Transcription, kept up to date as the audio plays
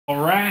All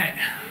right.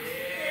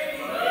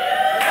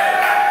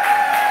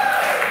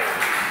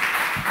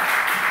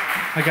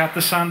 I got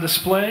this on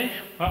display.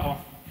 Uh-oh.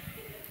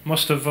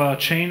 Must have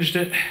changed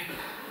it.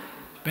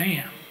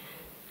 Bam.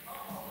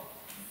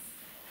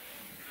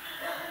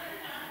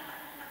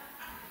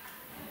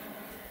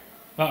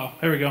 Uh-oh,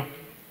 there we go.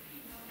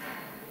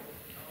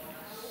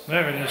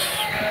 There it is.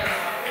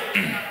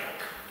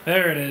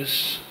 There it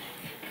is.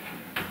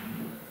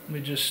 Let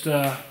me just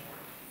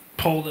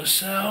pull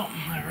this out.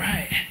 All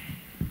right.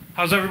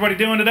 How's everybody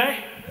doing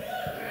today?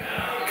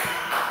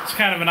 It's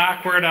kind of an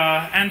awkward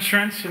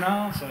entrance, you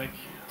know. It's like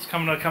it's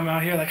come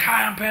out here like,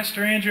 "Hi, I'm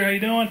Pastor Andrew. How you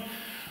doing?"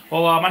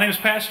 Well, my name is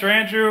Pastor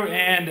Andrew,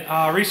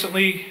 and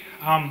recently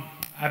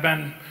I've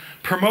been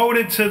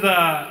promoted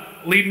to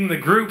leading the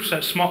groups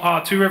at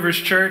Two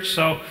Rivers Church.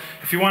 So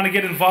if you want to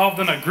get involved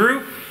in a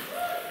group,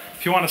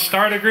 if you want to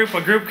start a group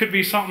could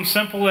be something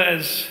simple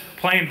as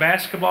playing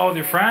basketball with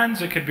your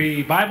friends. It could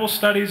be Bible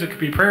studies. It could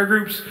be prayer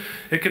groups.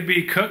 It could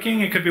be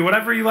cooking. It could be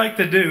whatever you like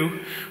to do.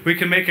 We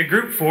can make a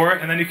group for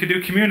it, and then you could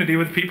do community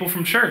with people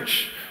from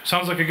church.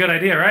 Sounds like a good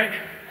idea, right?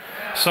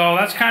 So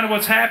that's kind of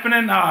what's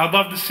happening. I'd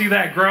love to see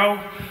that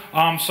grow.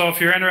 So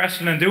if you're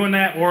interested in doing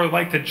that or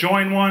like to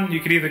join one, you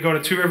could either go to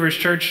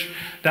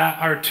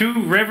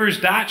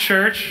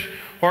tworivers.church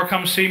or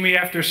come see me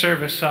after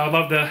service. I'd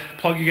love to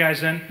plug you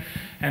guys in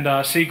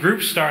and see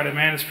groups started,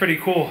 man. It's pretty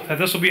cool that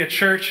this will be a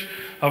church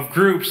of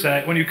groups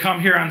that when you come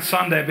here on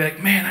Sunday, be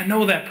like, man, I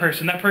know that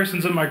person. That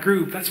person's in my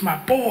group. That's my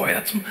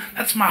boy.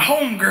 That's my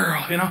home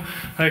girl, you know?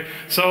 Like,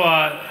 so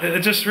it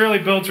just really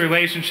builds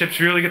relationships.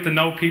 You really get to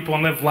know people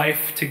and live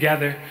life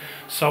together.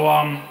 So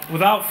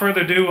without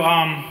further ado,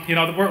 you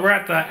know, we're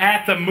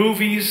at the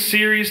Movies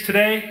series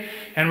today,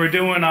 and we're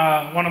doing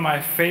one of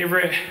my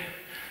favorite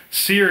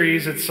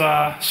series. It's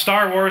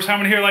Star Wars. How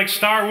many here like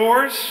Star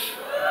Wars?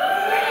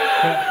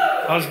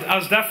 I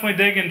was definitely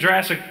digging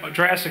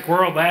Jurassic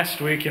World last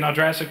week. You know,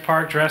 Jurassic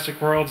Park,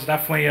 Jurassic World is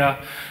definitely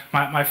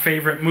my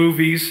favorite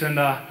movies. And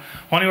anyway,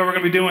 we're going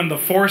to be doing The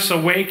Force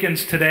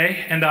Awakens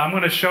today, and I'm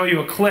going to show you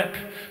a clip.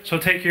 So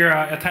take your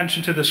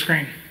attention to the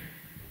screen.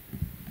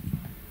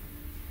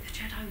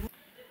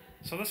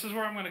 So this is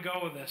where I'm going to go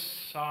with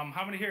this.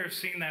 How many here have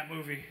seen that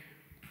movie?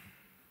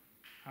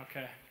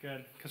 Okay,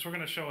 good. Because we're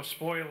going to show a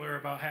spoiler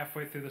about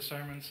halfway through the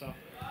sermon. So.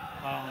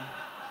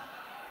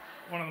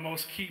 One of the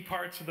most key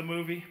parts of the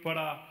movie.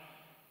 But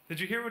did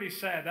you hear what he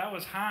said? That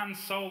was Han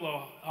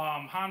Solo.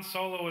 Han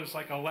Solo is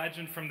like a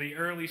legend from the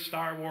early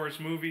Star Wars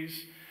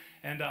movies,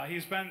 and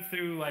he's been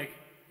through, like,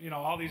 you know,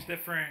 all these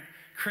different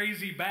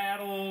crazy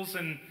battles,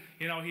 and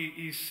you know,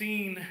 he's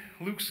seen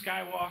Luke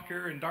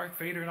Skywalker and Darth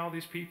Vader and all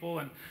these people,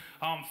 and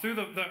through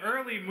the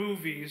early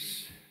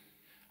movies,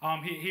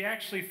 he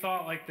actually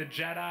thought like the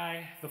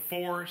Jedi, the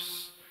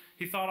Force,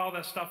 he thought all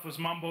that stuff was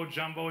mumbo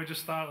jumbo. He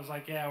just thought it was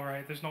like, yeah,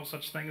 right, there's no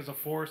such thing as a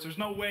force. There's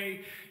no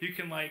way you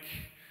can, like,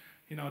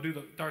 you know, do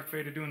the Darth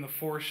Vader doing the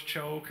force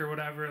choke or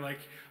whatever. Like,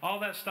 all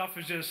that stuff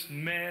is just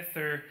myth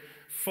or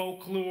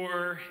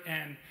folklore.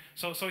 And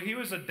so he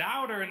was a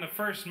doubter in the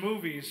first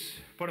movies.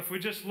 But if we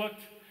just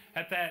looked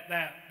at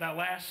that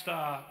last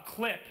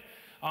clip,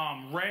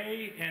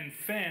 Rey and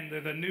Finn, they're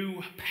the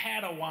new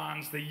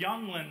Padawans, the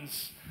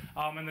younglings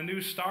in the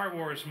new Star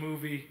Wars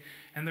movie.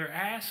 And they're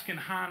asking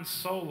Han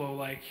Solo,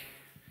 like,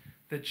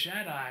 the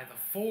Jedi, the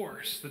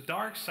Force, the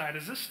dark side,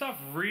 is this stuff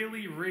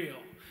really real?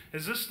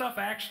 Is this stuff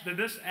did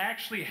this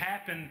actually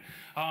happen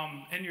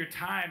in your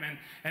time?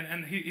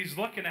 And he's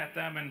looking at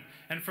them,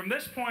 and from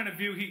this point of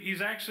view,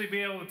 he's actually be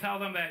able to tell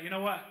them that, you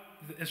know what,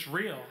 it's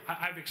real.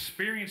 I've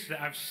experienced it.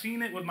 I've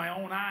seen it with my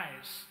own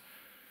eyes.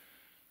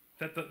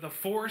 That the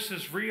Force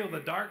is real, the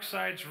dark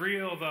side's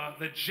real,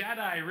 the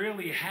Jedi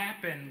really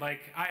happened.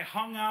 Like, I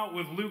hung out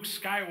with Luke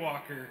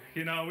Skywalker.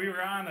 You know, we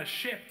were on a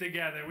ship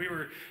together. We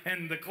were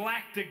in the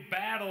galactic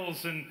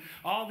battles and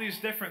all these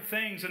different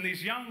things. And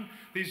these young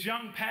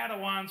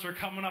Padawans are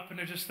coming up, and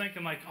they're just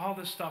thinking, like, all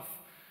this stuff,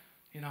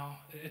 you know,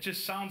 it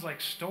just sounds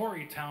like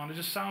storytelling. It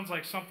just sounds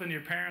like something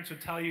your parents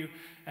would tell you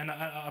in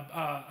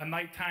a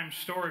nighttime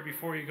story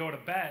before you go to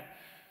bed.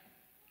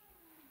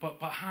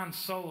 But Han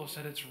Solo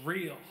said it's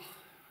real.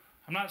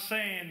 I'm not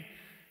saying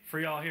for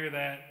y'all here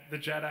that the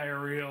Jedi are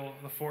real,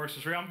 the Force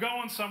is real. I'm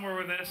going somewhere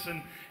with this,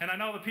 and I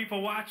know the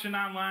people watching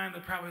online,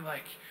 they're probably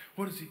like,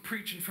 what is he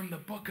preaching from the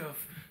book of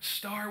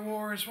Star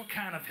Wars? What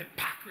kind of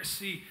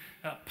hypocrisy,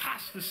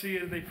 apostasy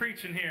are they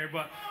preaching here?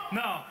 But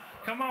no,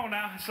 come on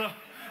now. So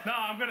no,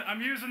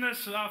 I'm using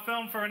this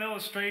film for an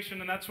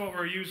illustration, and that's what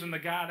we're using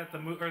the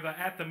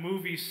at the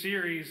movie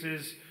series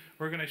is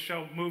we're going to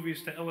show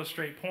movies to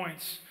illustrate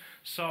points.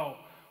 So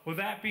with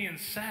that being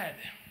said,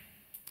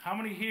 how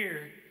many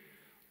here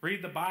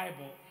read the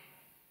Bible,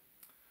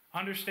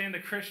 understand the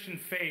Christian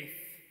faith,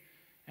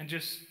 and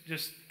just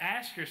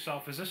ask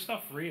yourself, is this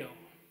stuff real?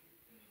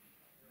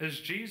 Is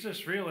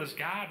Jesus real? Is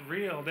God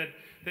real? Did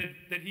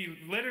he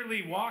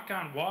literally walk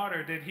on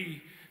water? Did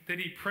he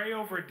pray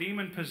over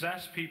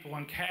demon-possessed people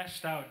and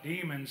cast out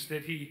demons?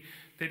 Did he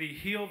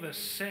heal the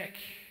sick?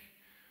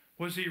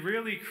 Was he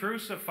really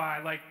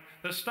crucified? Like,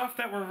 the stuff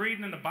that we're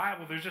reading in the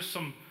Bible, there's just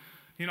some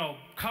you know,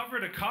 cover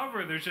to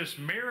cover, there's just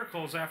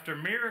miracles after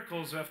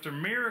miracles after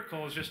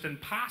miracles, just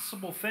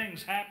impossible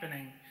things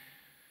happening.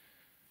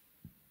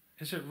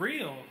 Is it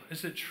real?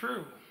 Is it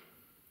true?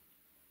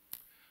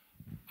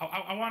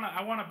 I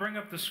want to bring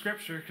up the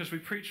scripture because we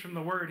preach from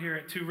the word here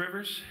at Two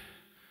Rivers.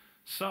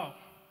 So,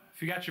 if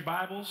you got your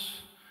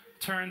Bibles,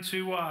 turn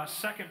to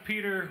 2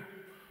 Peter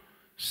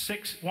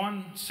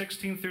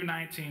 1:16 through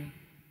 19.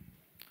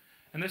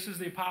 And this is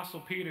the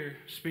Apostle Peter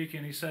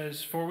speaking. He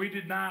says, "For we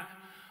did not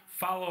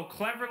follow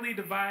cleverly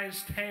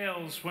devised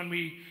tales when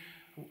we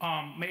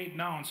made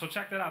known." So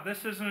check that out.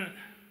 This isn't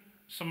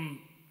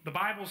the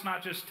Bible's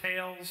not just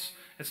tales.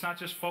 It's not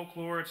just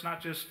folklore. It's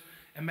not just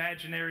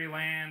imaginary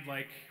land,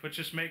 like, let's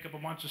just make up a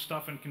bunch of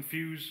stuff and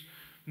confuse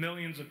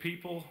millions of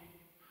people.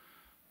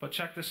 But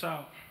check this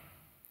out.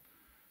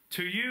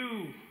 "To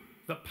you,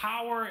 the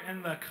power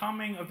and the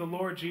coming of the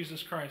Lord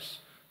Jesus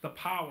Christ." The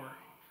power.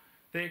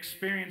 They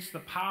experienced the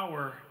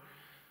power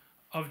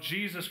of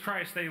Jesus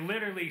Christ. They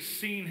literally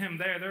seen him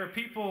there. There are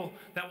people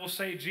that will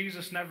say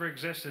Jesus never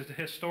existed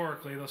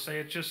historically. They'll say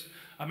it's just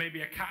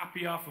maybe a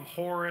copy off of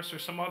Horus or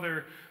some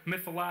other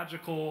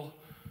mythological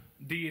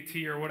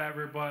deity or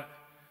whatever, but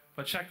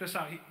check this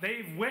out.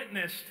 They've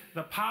witnessed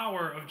the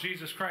power of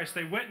Jesus Christ.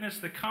 They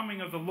witnessed the coming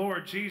of the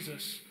Lord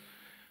Jesus.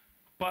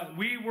 But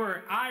we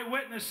were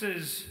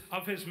eyewitnesses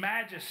of his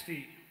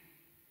majesty.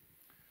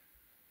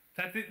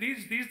 That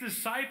these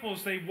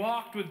disciples, they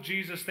walked with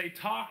Jesus, they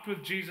talked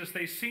with Jesus,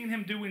 they seen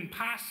him do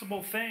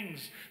impossible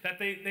things that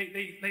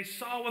they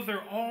saw with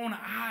their own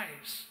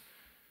eyes.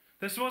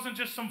 This wasn't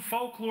just some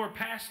folklore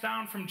passed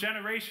down from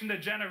generation to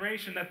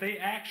generation, that they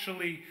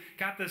actually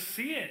got to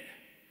see it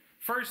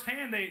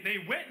firsthand. They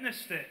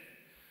witnessed it.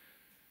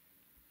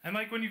 And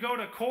like when you go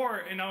to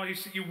court, you know,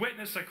 you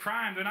witness a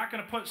crime, they're not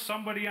going to put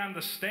somebody on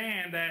the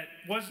stand that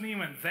wasn't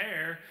even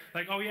there.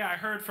 Like, oh yeah, I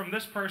heard from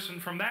this person,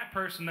 from that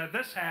person that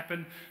this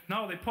happened.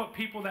 No, they put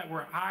people that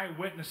were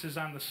eyewitnesses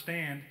on the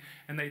stand,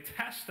 and they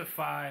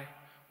testify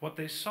what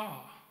they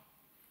saw.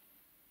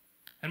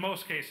 In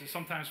most cases,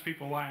 sometimes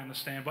people lie on the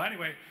stand. But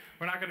anyway,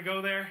 we're not going to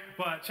go there.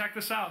 But check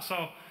this out.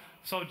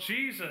 So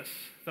Jesus,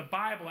 the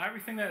Bible,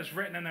 everything that is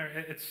written in there,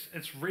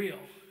 it's real.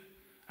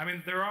 I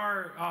mean,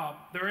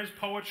 there is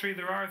poetry.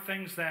 There are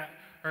things that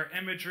are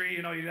imagery.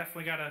 You know, you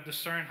definitely got to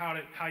discern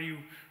how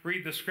you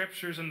read the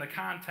scriptures in the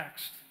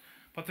context.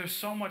 But there's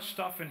so much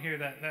stuff in here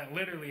that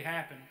literally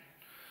happened.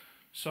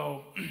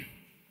 So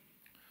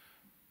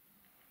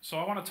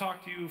I want to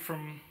talk to you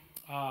from,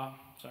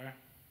 sorry,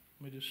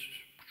 let me just,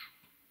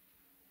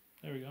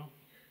 there we go.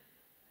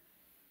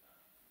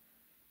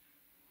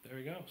 There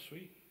we go,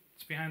 sweet.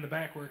 It's behind the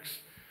back works.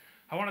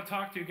 I want to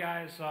talk to you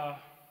guys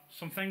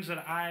some things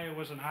that I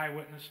was an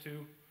eyewitness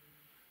to.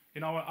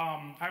 You know,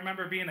 I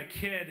remember being a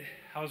kid.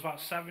 I was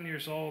about 7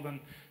 years old, and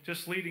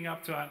just leading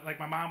up to it, like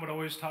my mom would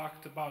always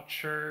talk about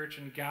church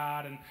and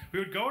God, and we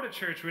would go to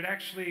church. We'd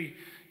actually,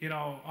 you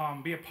know,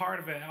 be a part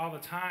of it all the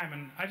time,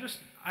 and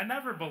I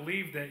never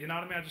believed it. You know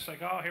what I mean? I was just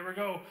like, oh, here we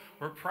go.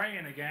 We're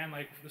praying again.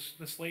 Like,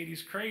 this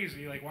lady's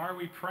crazy. Like, why are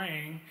we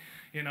praying?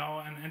 You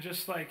know, and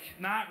just like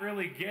not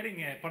really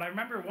getting it. But I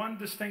remember one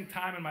distinct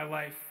time in my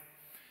life.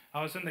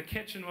 I was in the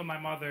kitchen with my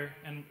mother,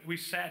 and we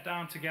sat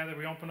down together.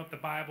 We opened up the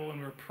Bible, and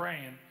we were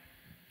praying.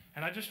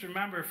 And I just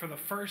remember for the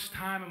first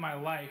time in my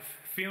life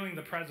feeling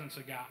the presence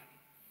of God.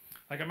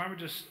 Like, I remember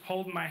just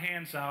holding my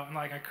hands out, and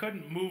like I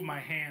couldn't move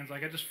my hands.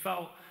 Like, I just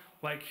felt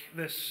like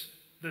this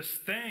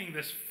thing,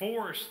 this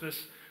force,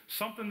 this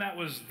something that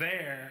was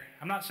there.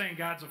 I'm not saying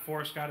God's a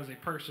force, God is a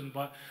person,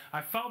 but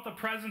I felt the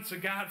presence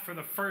of God for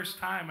the first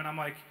time, and I'm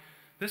like,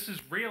 this is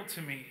real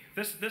to me.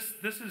 This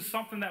is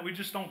something that we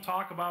just don't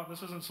talk about.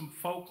 This isn't some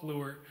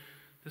folklore.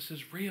 This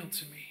is real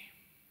to me.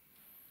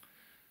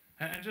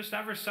 And just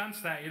ever since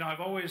that, you know, I've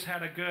always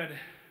had a good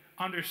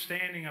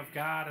understanding of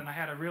God, and I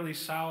had a really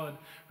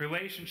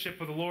relationship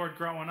with the Lord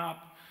growing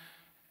up.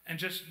 And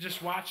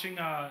just watching,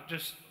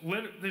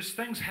 there's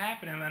things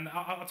happening. And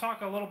I'll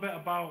talk a little bit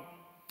about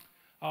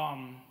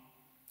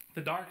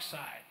the dark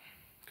side,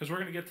 because we're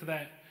going to get to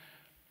that.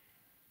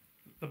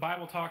 The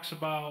Bible talks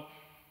about,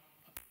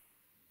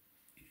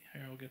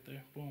 here, we'll get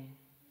there. Boom.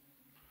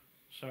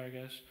 Sorry,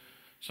 guys.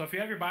 So if you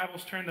have your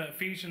Bibles, turn to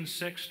Ephesians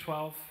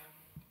 6:12.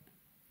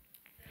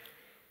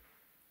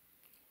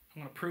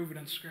 I'm going to prove it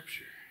in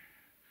Scripture.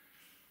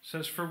 It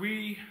says, "For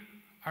we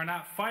are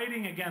not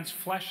fighting against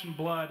flesh and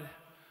blood,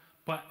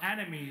 but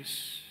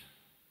enemies,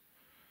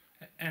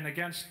 and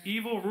against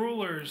evil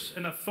rulers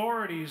and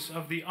authorities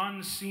of the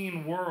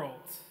unseen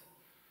world."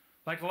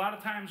 Like, a lot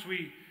of times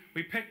we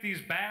pick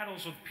these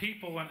battles with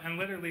people, and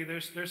literally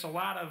there's a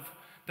lot of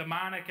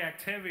demonic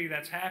activity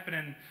that's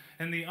happening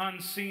in the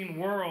unseen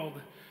world,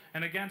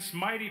 and against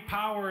mighty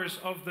powers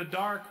of the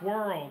dark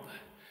world,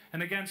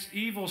 and against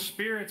evil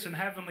spirits in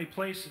heavenly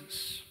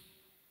places.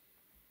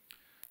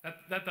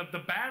 That the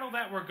battle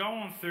that we're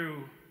going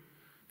through,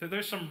 that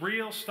there's some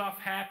real stuff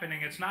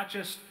happening. It's not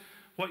just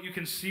what you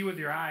can see with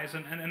your eyes.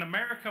 And in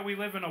America, we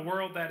live in a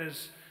world that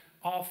is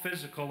all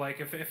physical.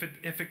 Like, if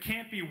it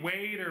can't be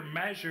weighed or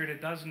measured,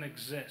 it doesn't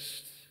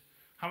exist.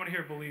 How many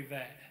here believe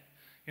that?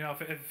 You know,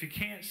 if you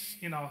can't,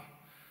 you know,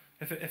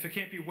 if it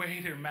can't be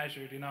weighed or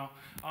measured, you know.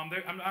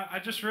 I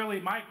just really,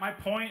 my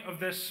point of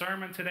this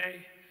sermon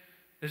today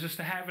is just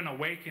to have an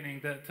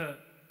awakening,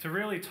 to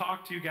really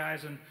talk to you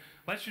guys and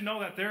let you know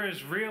that there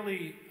is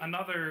really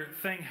another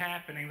thing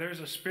happening. There's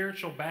a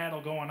spiritual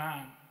battle going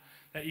on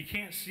that you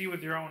can't see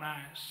with your own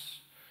eyes.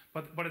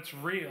 But it's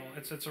real.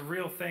 It's a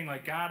real thing.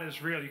 Like, God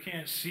is real. You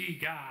can't see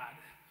God.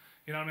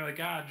 You know what I mean? Like,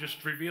 God,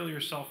 just reveal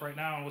yourself right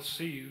now and we'll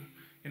see you.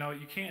 You know,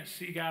 you can't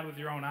see God with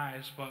your own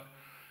eyes. But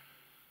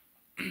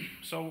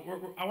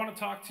so I want to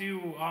talk to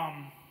you.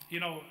 You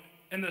know,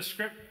 in the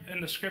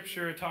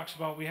scripture, it talks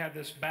about we had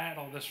this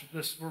battle.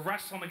 This we're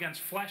wrestling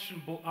against flesh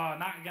and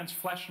not against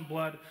flesh and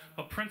blood,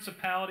 but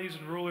principalities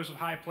and rulers of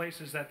high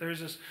places. That there's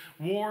this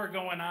war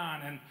going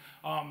on,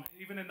 and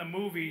even in the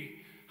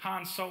movie,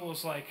 Han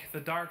Solo's like the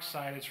dark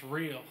side. It's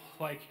real.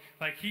 Like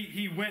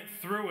he went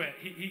through it.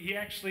 He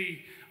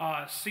actually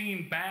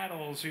seen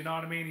battles. You know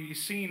what I mean?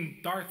 He's seen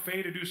Darth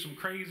Vader do some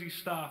crazy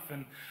stuff.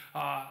 And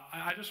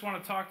I just want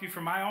to talk to you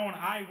from my own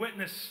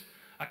eyewitness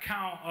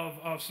account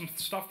of some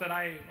stuff that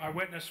I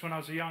witnessed when I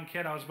was a young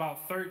kid. I was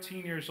about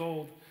 13 years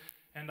old,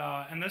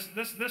 and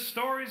this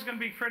story is going to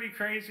be pretty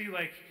crazy.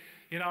 Like,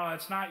 you know,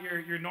 it's not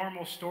your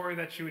normal story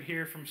that you would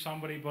hear from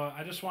somebody. But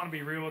I just want to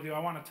be real with you. I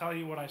want to tell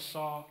you what I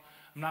saw.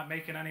 I'm not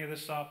making any of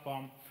this up.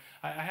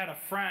 I had a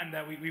friend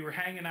that we were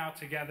hanging out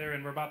together,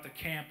 and we're about to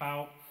camp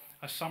out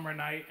a summer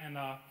night, and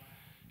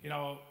you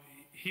know,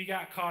 he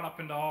got caught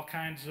up into all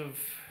kinds of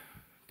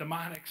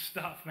demonic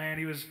stuff, man.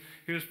 He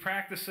was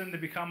practicing to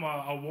become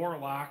a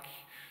warlock,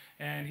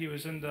 and he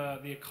was into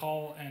the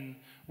occult and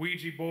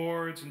Ouija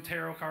boards and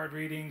tarot card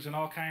readings and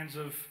all kinds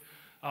of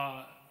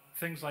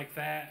things like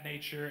that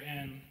nature.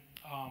 And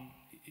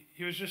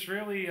he was just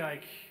really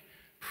like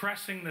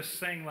pressing this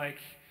thing, like,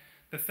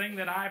 the thing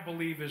that I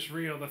believe is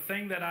real, the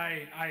thing that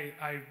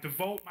I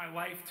devote my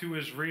life to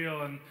is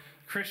real, and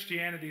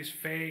Christianity's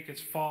fake, it's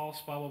false,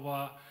 blah, blah,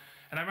 blah.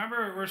 And I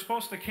remember we were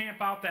supposed to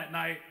camp out that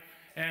night,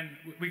 and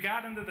we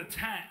got into the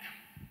tent,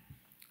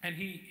 and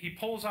he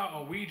pulls out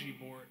a Ouija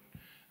board.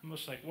 I'm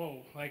just like,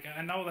 whoa, like,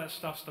 I know that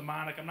stuff's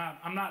demonic.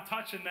 I'm not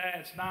touching that.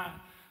 It's not,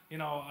 you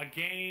know, a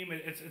game.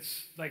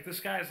 It's like, this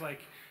guy's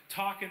like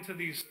talking to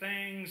these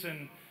things,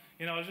 and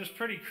you know, it was just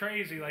pretty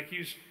crazy. Like, he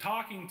was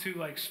talking to,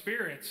 like,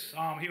 spirits.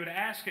 He would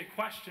ask it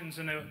questions,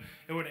 and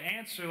it would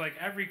answer, like,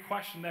 every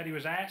question that he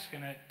was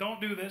asking it. Don't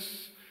do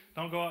this.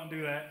 Don't go out and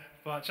do that.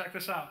 But check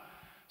this out.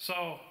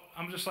 So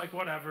I'm just like,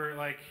 whatever.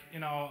 Like, you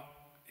know,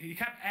 he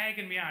kept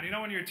egging me on. You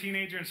know when you're a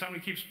teenager and somebody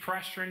keeps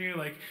pressuring you,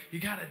 like, you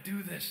got to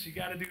do this. You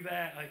got to do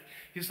that. Like,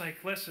 he's like,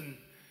 listen.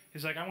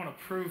 He's like, I want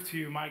to prove to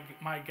you my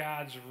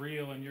God's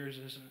real and yours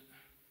isn't.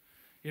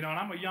 You know, and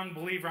I'm a young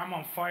believer. I'm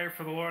on fire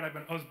for the Lord.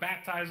 I was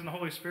baptized in the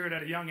Holy Spirit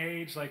at a young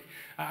age. Like,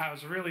 I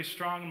was really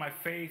strong in my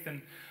faith.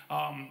 And,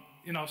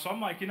 you know, so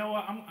I'm like, you know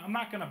what? I'm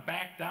not going to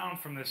back down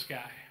from this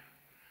guy.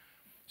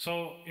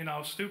 So, you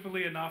know,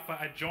 stupidly enough,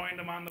 I joined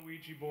him on the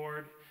Ouija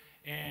board.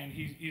 And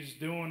he's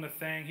doing the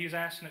thing. He's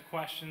asking it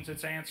questions.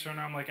 It's answering.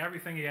 I'm like,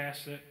 everything he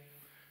asked it.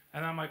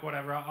 And I'm like,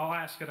 whatever. I'll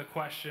ask it a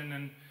question.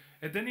 And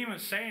it didn't even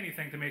say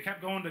anything to me. It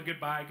kept going to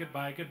goodbye,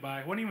 goodbye,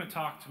 goodbye. Wouldn't even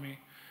talk to me.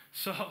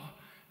 So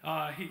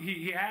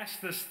he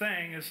asked this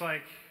thing. It's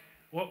like,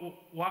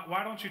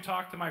 why don't you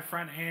talk to my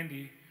friend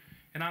Andy?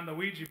 And on the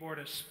Ouija board,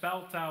 it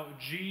spelt out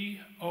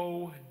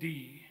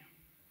G-O-D.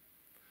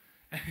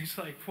 And he's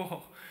like,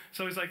 whoa.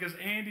 So he's like, is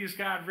Andy's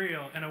God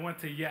real? And it went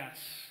to yes.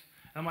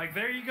 And I'm like,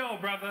 there you go,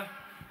 brother.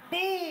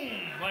 Boom!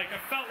 Like, I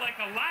felt like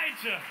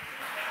Elijah.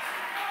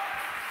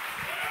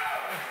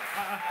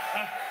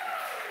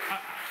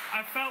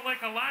 I felt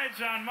like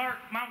Elijah on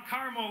Mount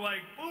Carmel,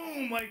 like,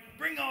 boom, like,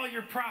 bring all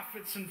your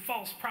prophets and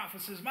false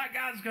prophecies. My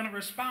God's going to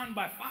respond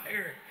by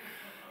fire.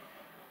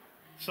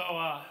 So,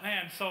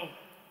 man, so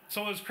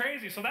it was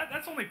crazy. So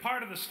that's only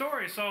part of the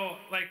story. So,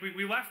 like,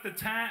 we left the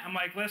tent. I'm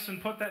like, listen,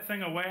 put that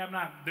thing away. I'm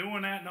not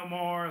doing that no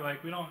more.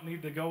 Like, we don't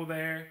need to go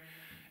there.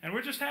 And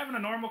we're just having a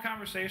normal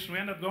conversation. We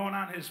end up going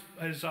on his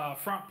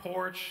front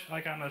porch,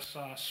 like on this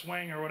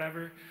swing or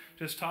whatever,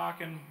 just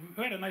talking.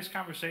 We had a nice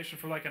conversation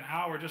for like an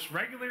hour, just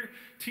regular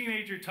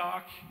teenager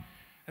talk.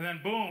 And then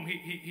boom,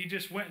 he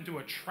just went into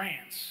a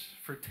trance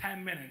for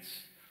 10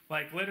 minutes.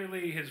 Like,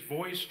 literally his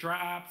voice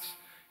dropped.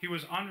 He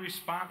was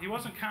unresponsive. He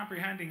wasn't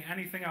comprehending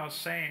anything I was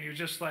saying. He was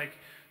just like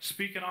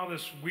speaking all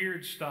this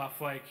weird stuff.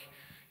 Like,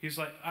 he's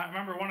like, I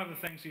remember one of the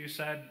things he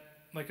said,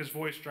 like his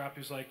voice dropped.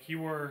 He's like, you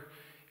were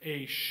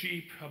a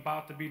sheep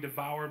about to be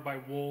devoured by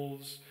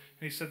wolves.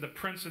 And he said, the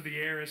prince of the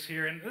air is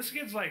here. And this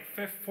kid's like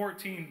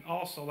 14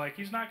 also. Like,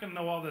 he's not going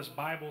to know all this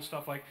Bible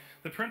stuff. Like,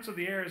 the prince of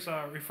the air is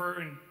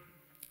referring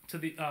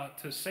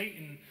to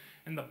Satan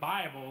in the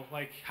Bible.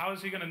 Like, how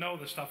is he going to know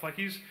this stuff? Like,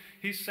 he's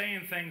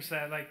saying things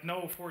that, like,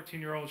 no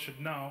 14-year-old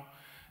should know.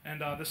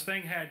 And this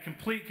thing had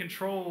complete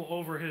control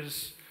over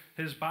his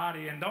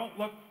body. And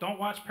don't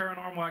watch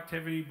Paranormal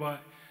Activity, but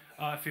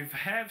if you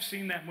have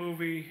seen that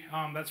movie,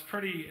 that's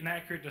pretty an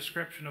accurate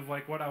description of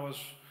like what I was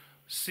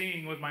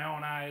seeing with my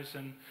own eyes.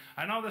 And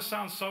I know this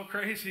sounds so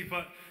crazy,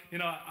 but you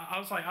know, I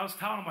was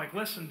telling him, like,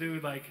 listen,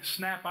 dude, like,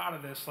 snap out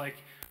of this. Like,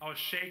 I was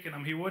shaking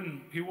him. He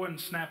wouldn't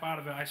snap out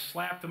of it. I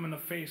slapped him in the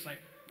face, like,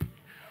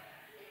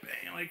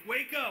 bang, like,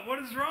 wake up. What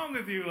is wrong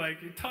with you?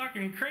 Like, you're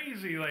talking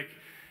crazy. Like,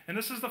 and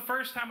this is the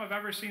first time I've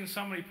ever seen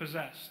somebody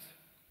possessed.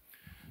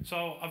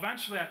 So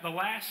eventually, at the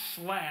last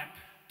slap,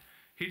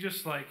 he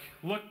just, like,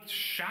 looked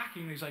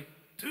shocking. He's like,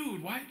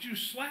 dude, why did you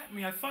slap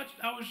me? I thought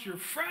I was your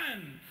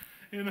friend.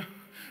 You know,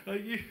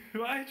 like,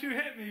 why did you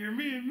hit me? You're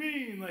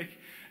mean. Like,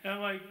 and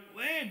I'm like,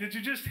 Lynn, did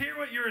you just hear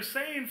what you were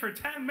saying for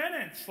 10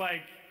 minutes?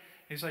 Like,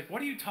 he's like,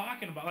 what are you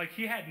talking about? Like,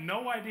 he had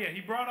no idea.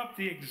 He brought up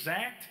the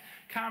exact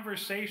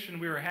conversation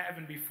we were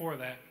having before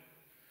that.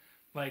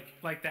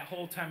 Like that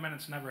whole 10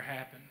 minutes never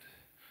happened.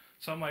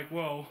 So I'm like,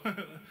 whoa,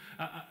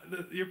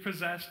 you're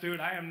possessed, dude.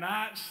 I am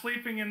not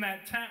sleeping in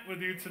that tent with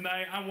you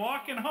tonight. I'm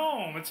walking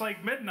home. It's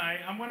like midnight.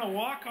 I'm going to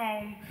walk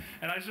home.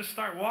 And I just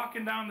start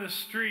walking down this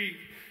street.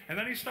 And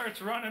then he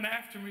starts running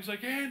after me. He's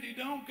like, Andy,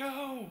 don't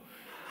go.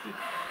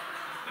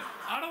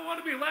 I don't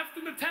want to be left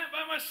in the tent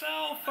by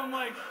myself. I'm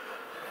like,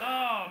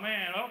 oh,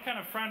 man, what kind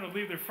of friend would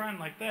leave their friend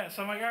like this?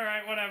 I'm like, all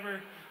right,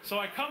 whatever. So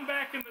I come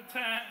back in the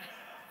tent.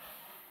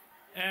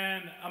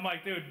 And I'm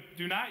like, dude,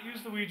 do not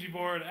use the Ouija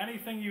board.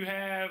 Anything you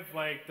have,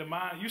 like,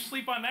 you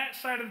sleep on that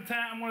side of the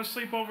tent, I'm going to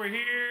sleep over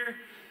here,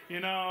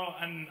 you know,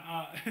 and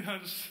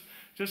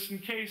just in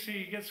case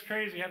he gets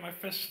crazy, I had my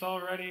fists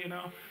all ready, you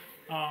know.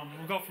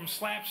 We'll go from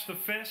slaps to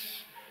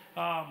fists.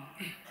 Well,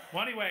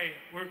 anyway,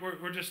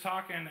 we're just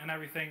talking and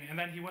everything, and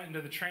then he went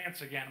into the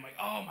trance again. I'm like,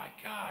 oh my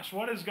gosh,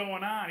 what is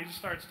going on? He just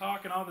starts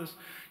talking all this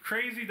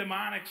crazy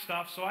demonic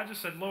stuff. So I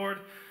just said, Lord,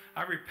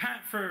 I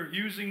repent for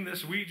using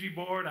this Ouija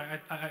board.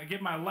 I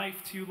give my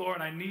life to you, Lord.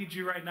 I need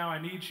you right now.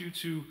 I need you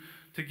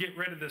to get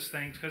rid of this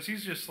thing, because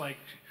he's just like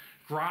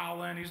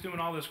growling. He's doing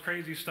all this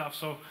crazy stuff.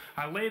 So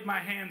I laid my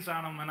hands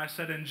on him and I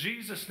said, in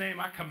Jesus' name,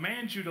 I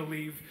command you to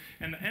leave.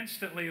 And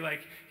instantly,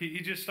 like, he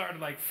just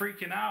started like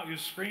freaking out. He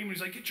was screaming.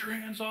 He's like, get your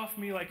hands off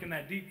me, like in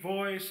that deep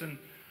voice. And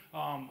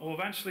well,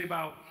 eventually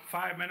about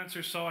 5 minutes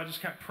or so, I just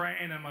kept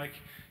praying and, like,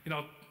 you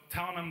know,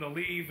 telling him to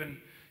leave. And,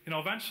 you know,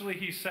 eventually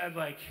he said,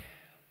 like,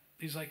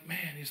 he's like,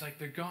 man, he's like,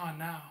 they're gone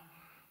now,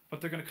 but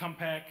they're going to come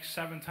back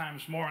 7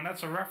 times more. And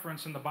that's a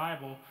reference in the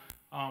Bible.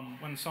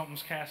 When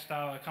something's cast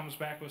out, it comes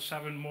back with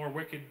 7 more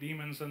wicked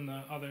demons than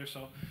the other.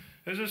 So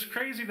it's just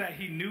crazy that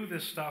he knew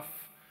this stuff,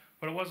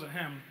 but it wasn't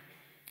him.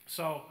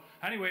 So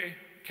anyway,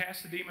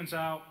 cast the demons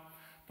out.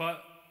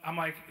 But I'm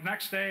like,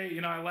 next day,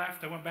 you know, I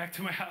left. I went back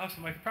to my house.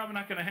 I'm like, probably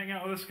not going to hang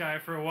out with this guy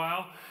for a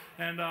while.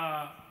 And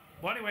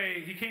well,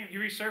 anyway, he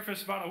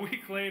resurfaced about a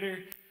week later.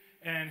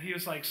 And he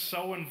was like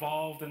so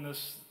involved in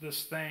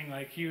this thing,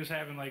 like he was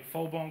having like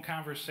full-blown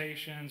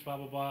conversations, blah,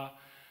 blah, blah.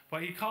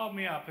 But he called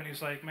me up and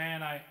he's like,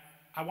 man,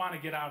 I want to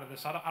get out of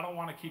this. I don't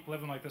want to keep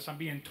living like this. I'm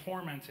being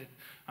tormented.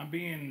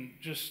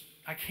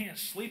 I can't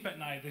sleep at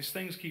night. These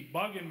things keep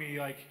bugging me,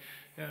 like,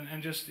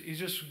 and he's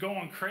just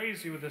going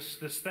crazy with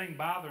this thing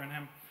bothering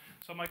him.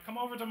 So I'm like, come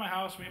over to my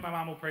house. Me and my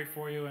mom will pray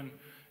for you,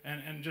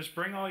 and just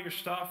bring all your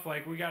stuff.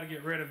 Like, we got to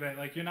get rid of it.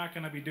 Like, you're not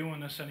going to be doing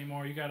this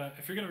anymore. If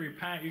you're going to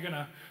repent, you're going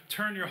to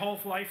turn your whole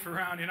life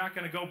around. You're not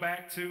going to go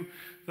back to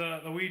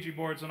the Ouija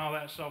boards and all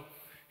that. So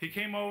he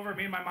came over.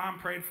 Me and my mom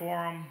prayed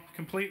for him,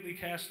 completely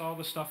cast all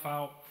the stuff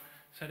out,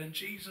 said, in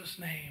Jesus'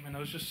 name. And it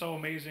was just so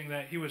amazing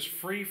that he was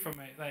free from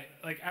it.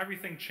 Like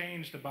everything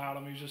changed about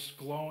him. He was just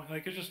glowing.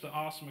 Like, it was just an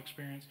awesome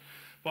experience.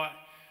 But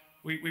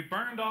we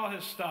burned all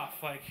his stuff.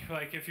 Like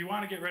if you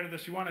want to get rid of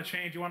this, you want to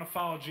change, you want to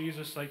follow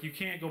Jesus, like, you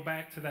can't go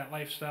back to that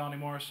lifestyle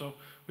anymore. So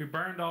we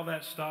burned all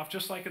that stuff.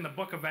 Just like in the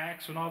book of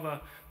Acts, when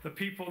all the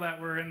people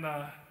that were in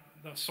the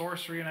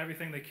sorcery and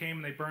everything, they came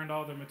and they burned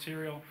all their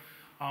material.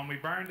 We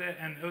burned it,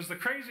 and it was the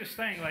craziest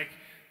thing. Like,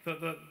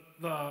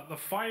 the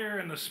fire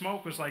and the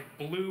smoke was like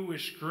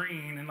bluish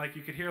green, and like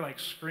you could hear like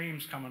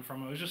screams coming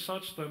from it. It was just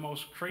such the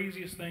most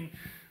craziest thing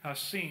I've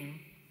seen.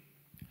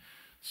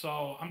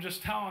 So I'm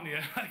just telling you,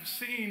 I've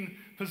seen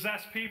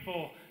possessed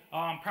people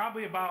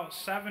probably about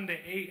 7 to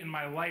 8 in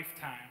my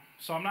lifetime.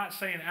 So I'm not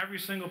saying every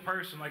single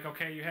person, like,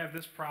 okay, you have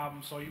this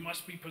problem, so you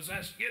must be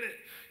possessed.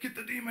 Get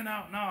the demon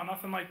out. No,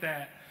 nothing like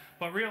that.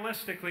 But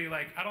realistically,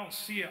 like, I don't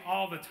see it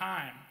all the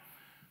time.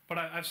 But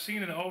I've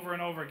seen it over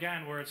and over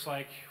again, where it's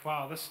like,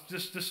 wow, this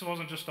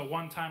wasn't just a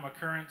one-time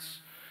occurrence.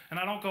 And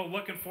I don't go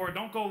looking for it.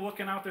 Don't go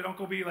looking out there. Don't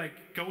go be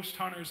like ghost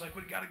hunters. Like,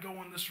 we got to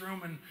go in this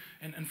room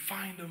and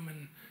find them.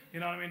 And you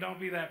know what I mean? Don't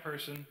be that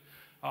person.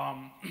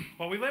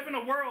 But we live in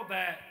a world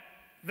that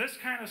this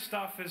kind of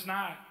stuff is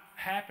not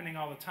happening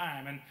all the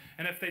time.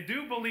 And if they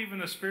do believe in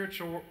the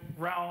spiritual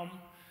realm,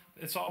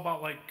 it's all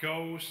about like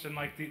ghosts and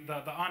like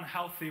the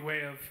unhealthy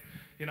way of,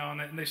 you know,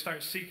 and they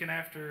start seeking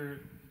after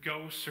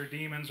ghosts or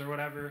demons or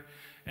whatever,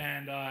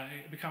 and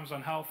it becomes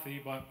unhealthy.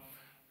 But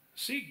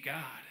seek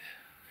God.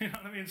 You know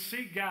what I mean?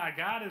 Seek God.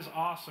 God is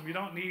awesome. You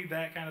don't need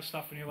that kind of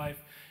stuff in your life.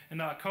 And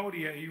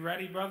Cody, are you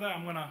ready, brother?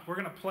 We're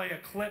gonna play a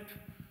clip.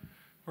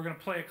 We're gonna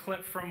play a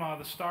clip from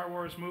the Star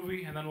Wars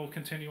movie, and then we'll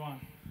continue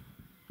on.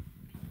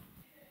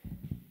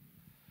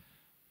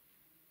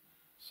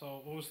 So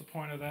what was the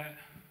point of that?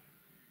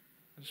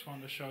 I just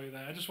wanted to show you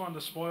that. I just wanted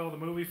to spoil the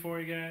movie for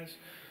you guys.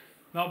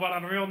 No, but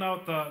on a real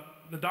note,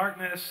 the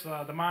darkness,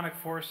 demonic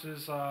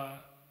forces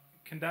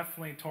can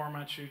definitely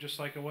torment you, just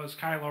like it was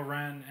Kylo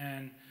Ren,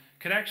 and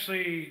could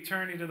actually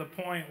turn you to the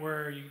point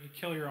where you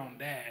kill your own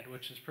dad,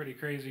 which is pretty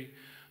crazy.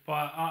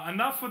 But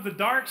enough with the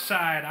dark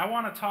side. I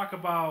want to talk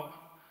about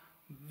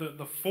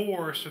the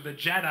Force, or the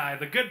Jedi,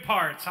 the good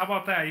parts. How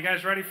about that? You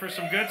guys ready for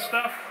some good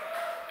stuff?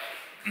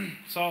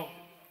 So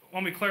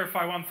let me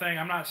clarify one thing.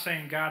 I'm not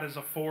saying God is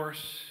a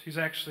force. He's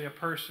actually a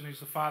person. He's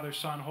the Father,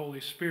 Son,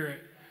 Holy Spirit.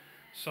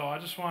 So I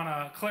just want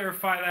to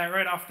clarify that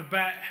right off the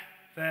bat,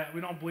 that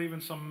we don't believe in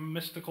some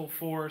mystical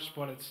force,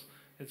 but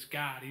it's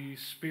God.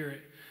 He's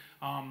Spirit.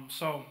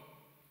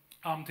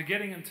 To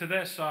getting into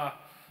this, I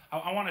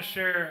want to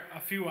share a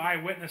few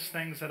eyewitness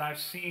things that I've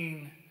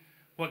seen,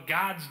 what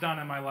God's done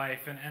in my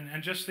life,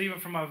 and just even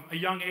from a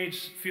young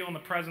age, feeling the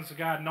presence of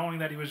God, knowing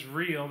that He was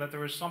real, that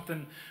there was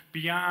something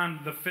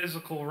beyond the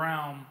physical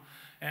realm.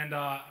 And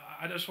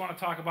I just want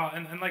to talk about,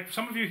 and like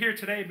some of you here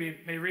today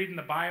may read in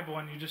the Bible,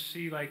 and you just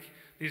see like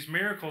these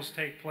miracles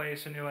take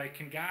place, and you're like,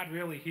 can God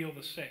really heal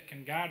the sick?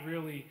 Can God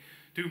really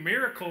do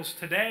miracles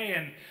today?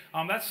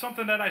 And that's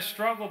something that I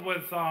struggled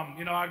with.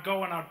 I'd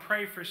go and I'd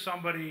pray for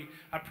somebody.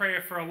 I'd pray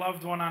for a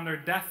loved one on their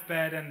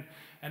deathbed,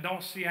 and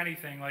don't see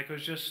anything. Like, it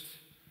was just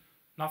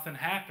nothing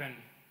happened,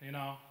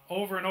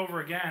 over and over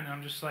again. And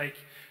I'm just like,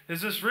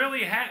 does this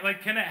really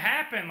can it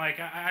happen? Like,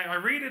 I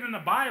read it in the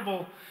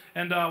Bible,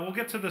 and we'll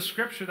get to the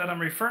scripture that I'm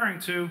referring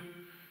to.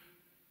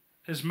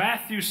 Is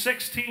Matthew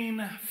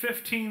 16,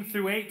 15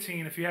 through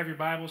 18, if you have your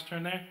Bibles,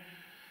 turn there.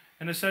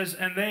 And it says,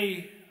 and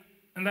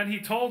then He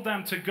told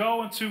them to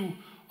go into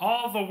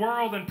all the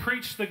world and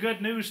preach the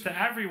good news to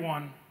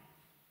everyone.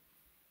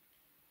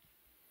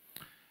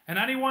 And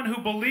anyone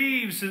who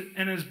believes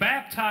and is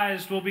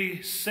baptized will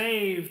be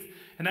saved,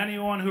 and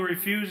anyone who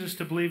refuses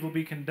to believe will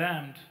be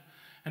condemned.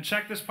 And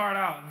check this part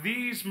out.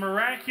 These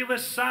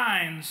miraculous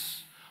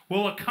signs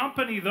will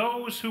accompany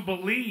those who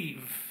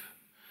believe.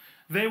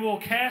 They will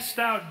cast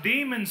out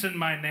demons in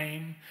my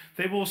name.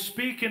 They will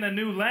speak in a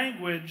new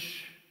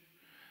language.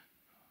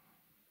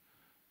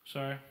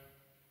 Sorry.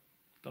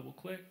 Double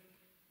click.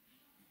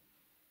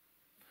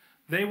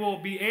 They will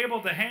be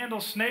able to handle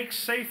snakes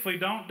safely.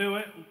 Don't do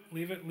it.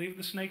 Leave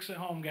the snakes at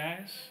home,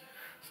 guys.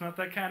 It's not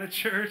that kind of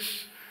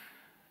church.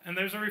 And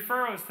there's a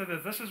referral to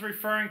this. This is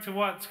referring to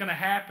what's going to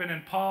happen.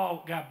 And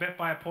Paul got bit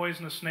by a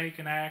poisonous snake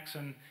in Acts,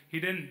 and he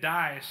didn't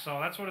die. So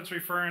that's what it's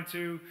referring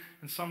to.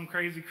 And some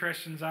crazy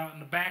Christians out in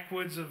the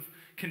backwoods of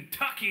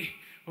Kentucky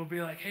will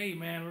be like, "Hey,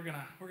 man, we're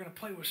gonna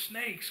play with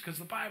snakes because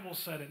the Bible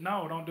said it."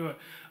 No, don't do it.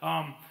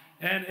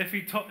 And if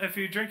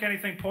you drink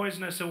anything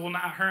poisonous, it will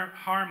not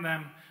harm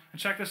them. And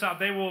check this out.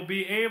 They will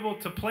be able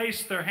to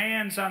place their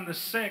hands on the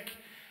sick,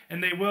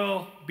 and they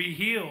will be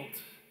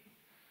healed.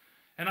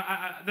 And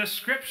the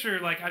scripture,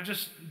 I'm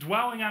just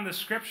dwelling on the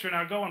scripture, and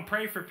I go and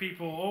pray for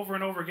people over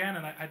and over again,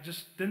 and I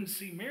just didn't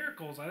see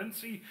miracles. I didn't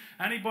see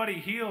anybody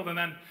healed. And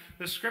then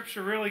the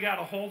scripture really got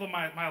a hold of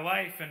my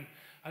life, and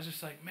I was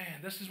just like,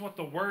 man, this is what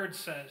the Word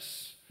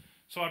says.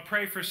 So I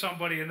pray for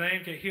somebody, and they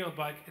didn't get healed,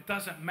 but it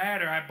doesn't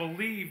matter. I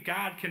believe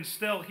God can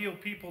still heal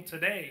people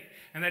today,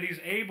 and that He's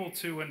able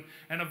to. And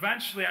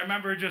eventually, I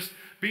remember just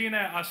being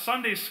at a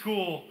Sunday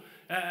school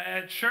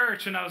at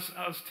church, and I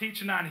was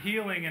teaching on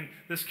healing, and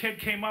this kid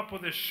came up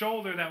with his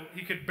shoulder that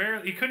he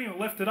couldn't even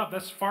lift it up.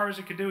 That's as far as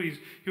he could do.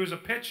 He was a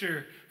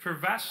pitcher for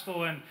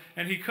Vestal,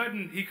 and he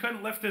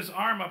couldn't lift his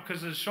arm up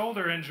because of his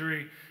shoulder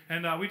injury.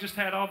 And we just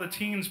had all the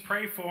teens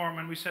pray for him,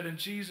 and we said, "In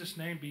Jesus'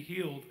 name, be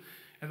healed."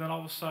 And then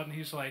all of a sudden,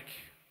 he's like,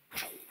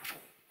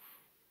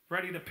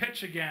 ready to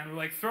pitch again. We're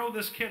like, throw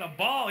this kid a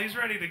ball. He's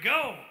ready to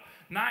go.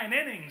 9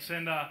 innings,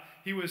 and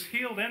he was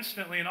healed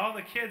instantly. And all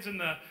the kids in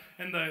the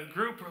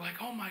group were like,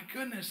 "Oh my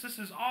goodness, this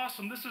is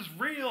awesome. This is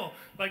real.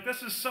 Like,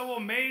 this is so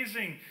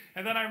amazing."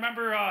 And then I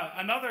remember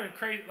another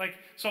crazy,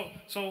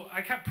 so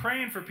I kept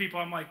praying for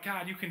people. I'm like,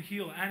 "God, you can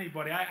heal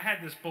anybody." I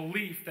had this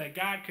belief that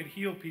God could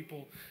heal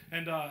people,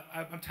 and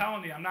I'm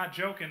telling you, I'm not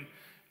joking.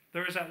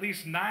 There was at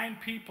least 9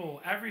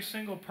 people. Every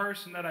single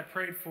person that I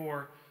prayed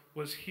for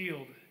was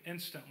healed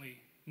instantly.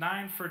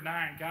 9 for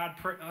 9. God,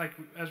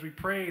 as we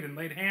prayed and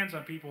laid hands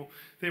on people,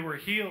 they were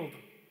healed.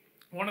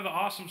 One of the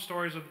awesome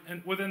stories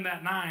within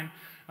that 9,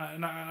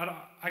 and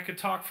I could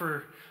talk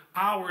for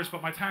hours,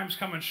 but my time's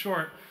coming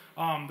short.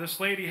 This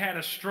lady had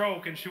a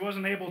stroke, and she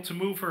wasn't able to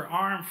move her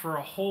arm for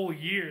a whole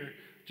year,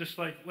 just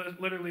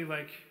literally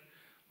like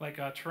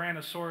a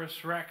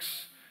Tyrannosaurus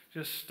Rex,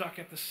 just stuck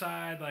at the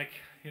side,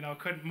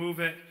 couldn't move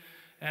it.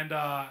 And,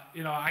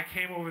 I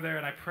came over there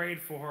and I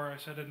prayed for her. I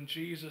said, "In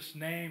Jesus'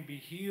 name, be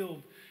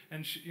healed."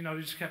 And she,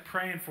 just kept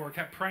praying for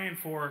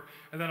her.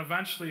 And then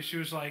eventually she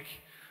was like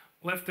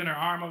lifting her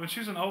arm up. And she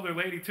was an older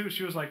lady too.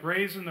 She was like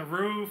raising the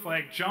roof,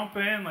 like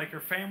jumping, like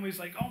her family's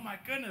like, "Oh my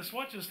goodness,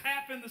 what just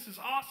happened? This is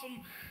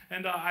awesome."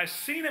 And I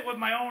seen it with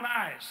my own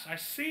eyes. I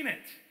seen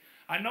it.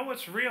 I know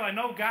it's real. I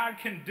know God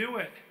can do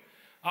it.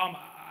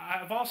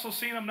 I've also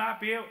seen him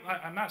not be able,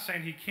 I'm not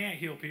saying he can't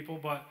heal people,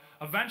 but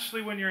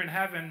eventually when you're in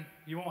heaven,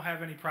 you won't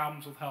have any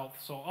problems with health.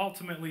 So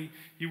ultimately,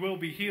 you will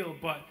be healed.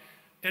 But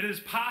it is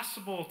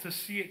possible to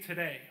see it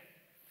today.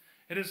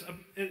 It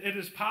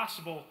is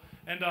possible.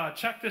 And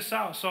check this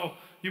out. So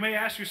you may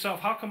ask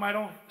yourself, how come I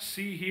don't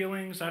see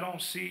healings? I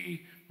don't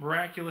see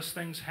miraculous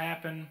things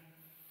happen?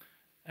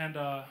 And,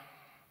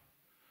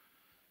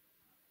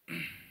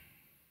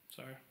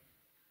 sorry,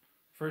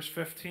 verse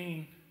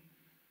 15.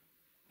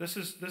 This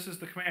is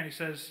the command. He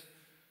says,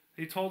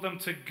 he told them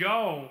to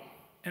go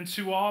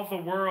into all the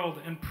world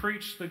and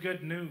preach the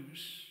good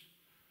news.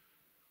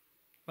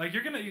 Like,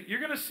 you're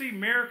gonna see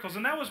miracles.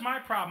 And that was my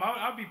problem.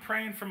 I'd be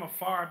praying from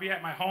afar. I'd be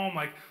at my home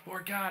like,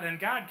 Lord God. And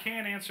God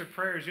can answer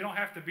prayers. You don't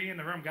have to be in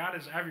the room. God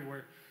is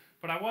everywhere.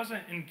 But I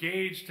wasn't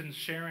engaged in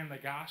sharing the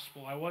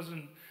gospel. I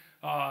wasn't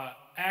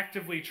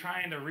actively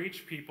trying to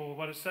reach people.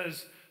 But it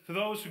says, to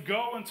those who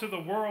go into the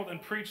world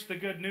and preach the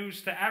good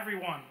news to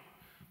everyone.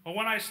 But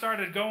when I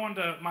started going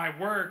to my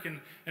work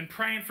and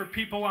praying for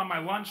people on my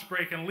lunch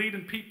break and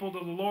leading people to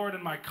the Lord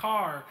in my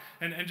car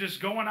and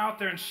just going out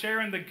there and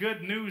sharing the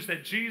good news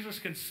that Jesus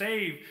can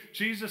save,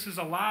 Jesus is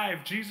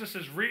alive, Jesus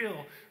is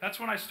real, that's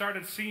when I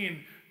started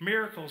seeing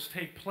miracles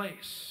take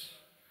place.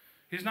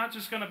 He's not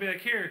just going to be like,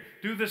 here,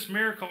 do this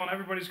miracle, and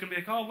everybody's going to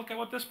be like, oh, look at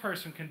what this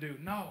person can do.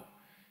 No.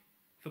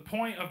 The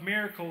point of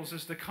miracles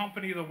is to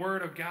accompany the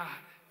Word of God.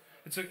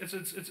 It's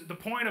the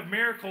point of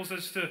miracles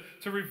is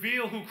to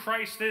reveal who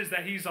Christ is,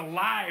 that he's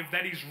alive,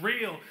 that he's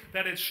real,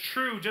 that it's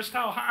true. Just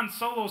how Han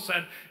Solo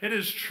said, it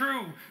is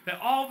true that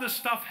all this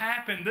stuff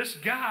happened. This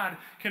God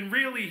can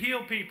really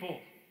heal people.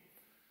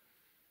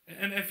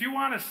 And if you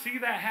want to see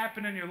that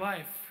happen in your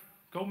life,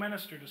 go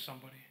minister to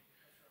somebody.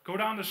 Go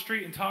down the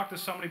street and talk to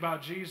somebody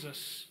about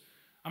Jesus.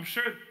 I'm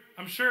sure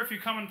if you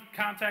come in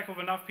contact with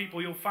enough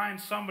people, you'll find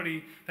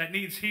somebody that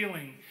needs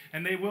healing,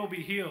 and they will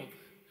be healed.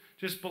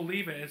 Just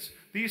believe it.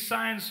 These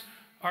signs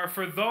are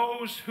for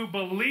those who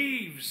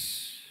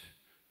believes.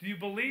 Do you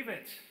believe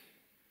it?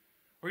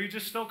 Or are you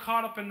just still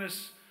caught up in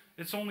this,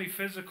 it's only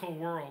physical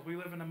world? We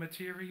live in a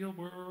material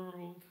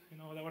world. You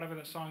know, whatever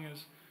that song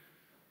is.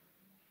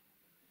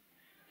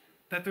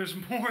 That there's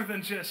more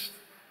than just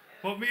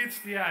what meets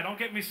the eye. Don't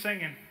get me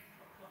singing.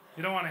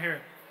 You don't want to hear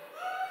it.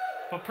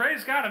 But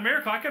praise God, a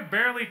miracle. I could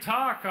barely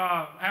talk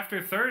after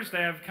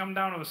Thursday. I've come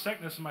down with a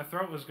sickness and my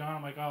throat was gone.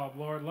 I'm like, oh,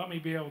 Lord, let me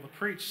be able to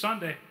preach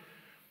Sunday.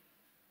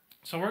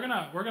 So we're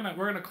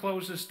gonna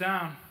close this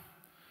down.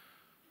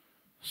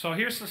 So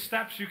here's the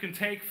steps you can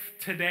take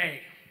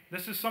today.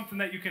 This is something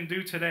that you can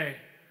do today.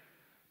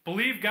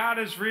 Believe God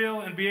is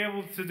real and be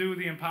able to do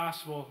the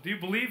impossible. Do you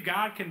believe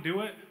God can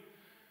do it?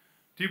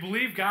 Do you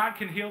believe God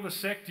can heal the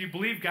sick? Do you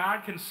believe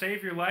God can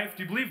save your life?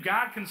 Do you believe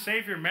God can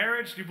save your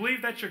marriage? Do you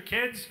believe that your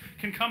kids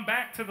can come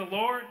back to the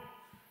Lord?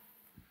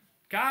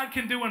 God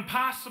can do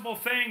impossible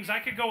things. I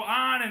could go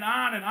on and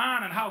on and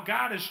on and how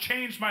God has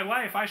changed my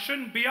life. I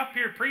shouldn't be up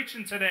here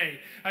preaching today.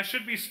 I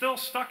should be still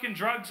stuck in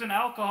drugs and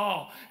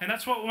alcohol. And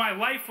that's what my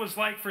life was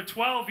like for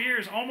 12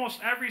 years, almost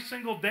every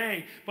single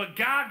day. But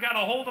God got a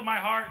hold of my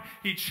heart.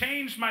 He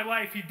changed my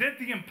life. He did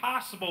the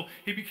impossible.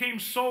 He became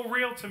so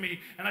real to me.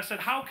 And I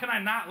said, how can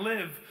I not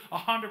live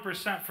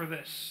 100% for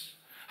this?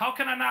 How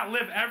can I not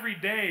live every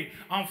day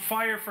on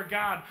fire for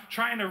God,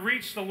 trying to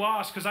reach the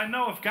lost? Because I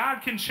know if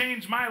God can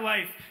change my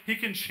life, he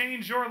can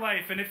change your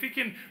life. And if he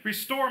can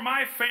restore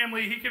my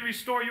family, he can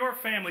restore your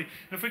family.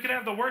 And if we could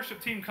have the worship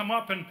team come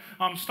up and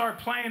start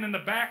playing in the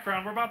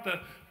background, we're about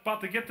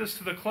to get this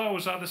to the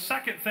close. The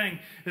second thing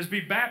is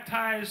be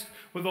baptized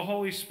with the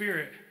Holy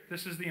Spirit.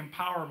 This is the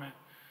empowerment.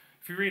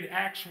 If you read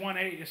Acts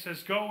 1:8, it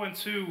says, go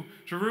into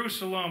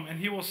Jerusalem and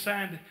he will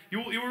send, you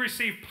will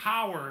receive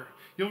power.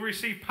 You'll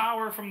receive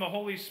power from the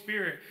Holy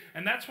Spirit.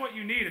 And that's what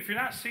you need. If you're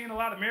not seeing a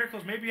lot of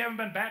miracles, maybe you haven't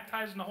been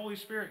baptized in the Holy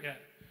Spirit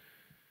yet.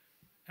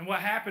 And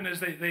what happened is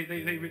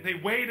they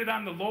waited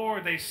on the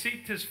Lord. They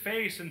seeked his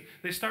face and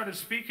they started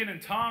speaking in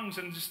tongues,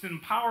 and just the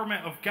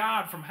empowerment of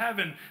God from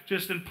heaven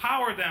just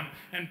empowered them.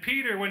 And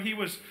Peter, when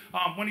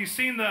he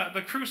seen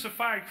the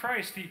crucified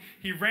Christ,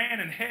 he ran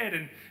and hid,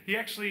 and he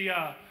actually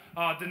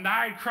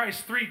denied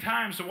Christ 3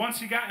 times. So once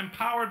he got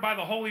empowered by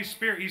the Holy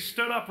Spirit, he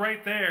stood up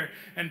right there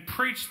and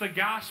preached the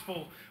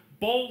gospel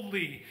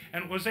boldly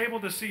and was able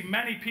to see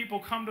many people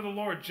come to the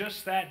Lord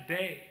just that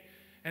day.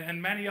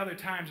 And many other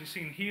times he's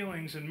seen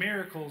healings and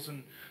miracles,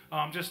 and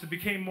just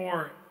became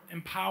more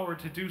empowered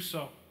to do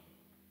so.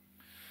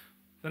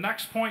 The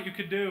next point you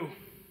could do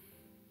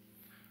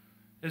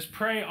is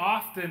pray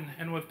often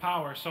and with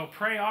power. So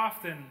pray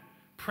often.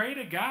 Pray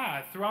to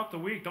God throughout the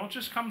week. Don't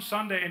just come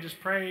Sunday and just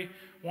pray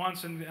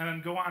once and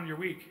then go on your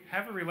week.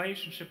 Have a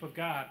relationship with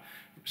God.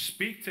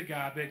 Speak to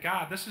God. That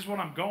God, this is what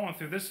I'm going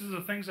through. This is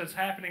the things that's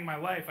happening in my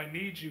life. I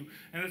need you.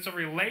 And it's a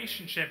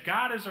relationship.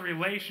 God is a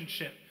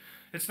relationship.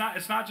 It's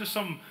not just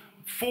some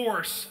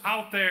force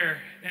out there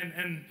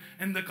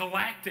in the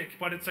galactic,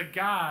 but it's a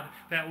God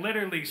that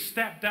literally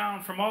stepped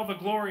down from all the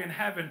glory in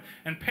heaven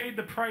and paid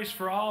the price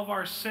for all of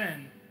our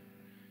sin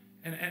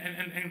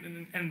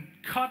and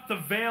cut the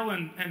veil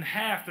in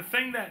half. The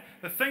thing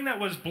that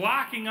was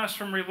blocking us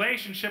from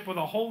relationship with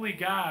a holy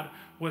God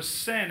was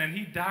sin, and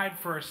he died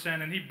for our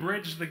sin, and he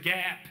bridged the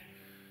gap.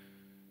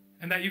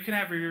 And that you can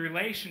have a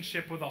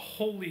relationship with a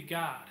holy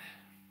God.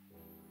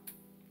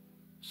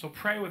 So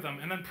pray with them,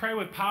 and then pray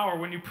with power.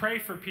 When you pray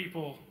for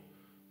people,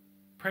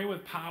 pray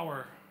with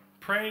power.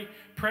 Pray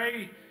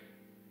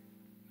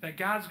that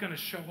God's going to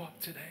show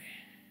up today.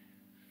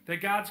 That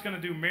God's going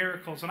to do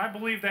miracles. And I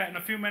believe that in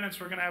a few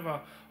minutes we're going to have an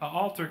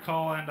altar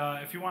call. And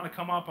if you want to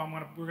come up, we're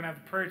going to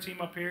have the prayer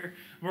team up here.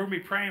 We're going to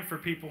be praying for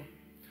people.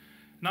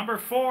 Number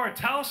 4,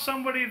 tell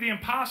somebody the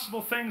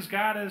impossible things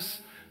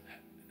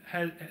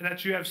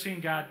that you have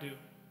seen God do.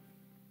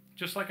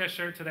 Just like I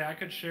shared today, I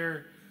could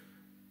share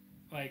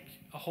like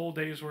a whole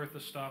day's worth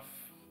of stuff,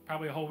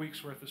 probably a whole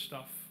week's worth of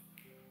stuff,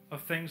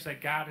 of things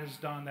that God has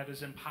done that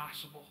is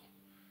impossible.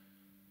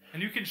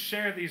 And you can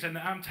share these, and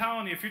I'm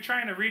telling you, if you're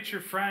trying to reach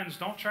your friends,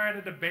 don't try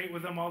to debate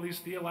with them all these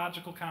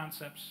theological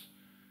concepts.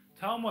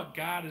 Tell them what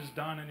God has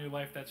done in your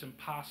life that's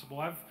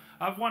impossible.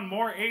 I've won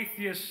more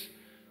atheists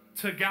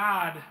to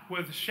God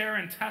with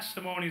sharing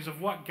testimonies of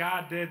what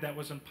God did that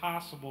was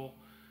impossible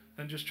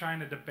than just trying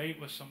to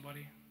debate with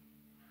somebody.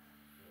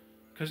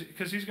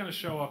 Because he's going to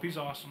show up. He's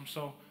awesome.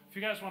 So if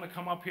you guys want to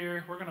come up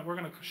here, we're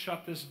gonna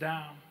shut this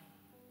down.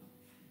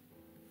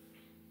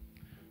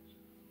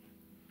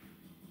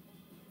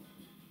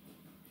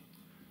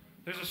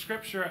 There's a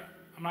scripture,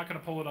 I'm not going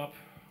to pull it up,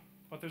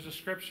 but there's a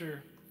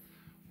scripture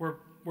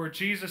where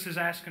Jesus is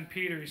asking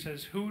Peter, he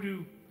says, who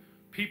do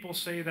people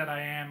say that I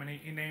am? And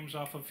he names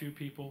off a few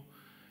people.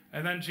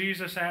 And then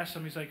Jesus asks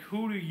him, he's like,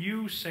 who do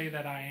you say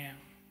that I am?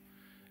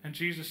 And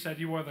Jesus said,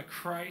 you are the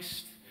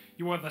Christ,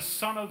 you are the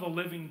Son of the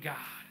living God.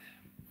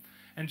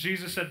 And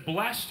Jesus said,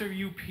 blessed are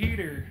you,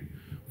 Peter,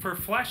 for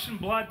flesh and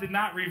blood did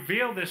not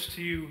reveal this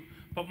to you,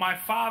 but my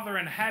Father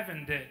in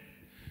heaven did.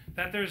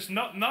 That there's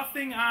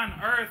nothing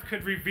on earth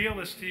could reveal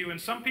this to you.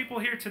 And some people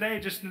here today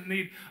just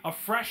need a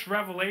fresh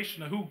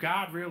revelation of who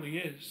God really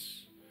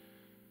is.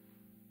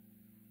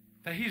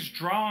 That he's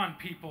drawn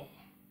people.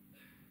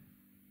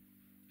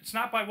 It's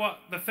not by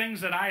the things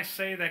that I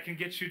say that can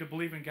get you to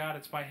believe in God.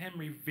 It's by him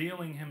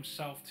revealing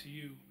himself to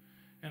you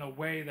in a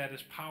way that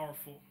is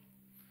powerful.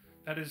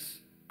 That is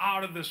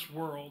out of this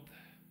world.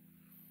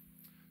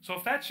 So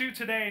if that's you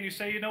today and you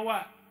say, you know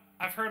what?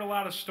 I've heard a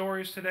lot of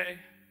stories today.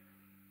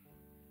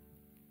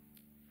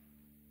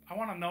 I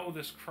want to know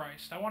this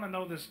Christ. I want to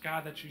know this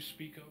God that you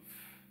speak of.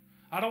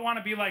 I don't want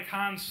to be like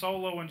Han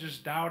Solo and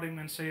just doubting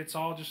and say it's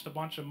all just a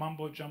bunch of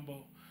mumbo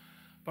jumbo.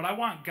 But I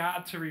want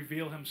God to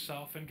reveal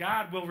himself, and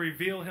God will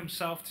reveal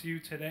himself to you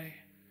today.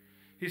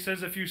 He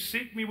says, if you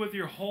seek me with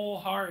your whole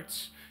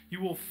hearts,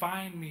 you will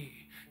find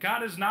me.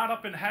 God is not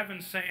up in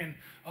heaven saying,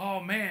 oh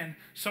man,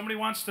 somebody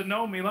wants to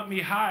know me, let me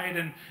hide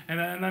and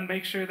then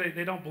make sure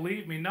they don't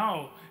believe me.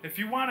 No, if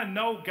you want to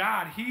know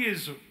God, he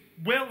is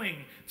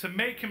willing to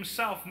make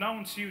himself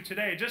known to you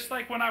today. Just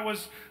like when I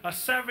was a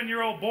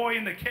 7-year-old boy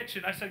in the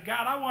kitchen, I said,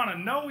 God, I want to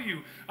know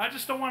you. I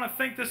just don't want to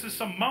think this is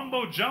some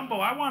mumbo jumbo.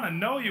 I want to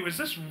know you. Is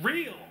this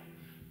real?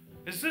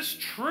 Is this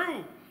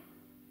true?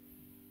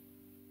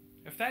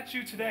 If that's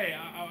you today,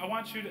 I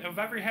want you to, with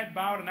every head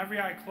bowed and every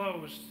eye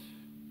closed,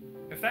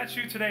 if that's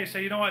you today,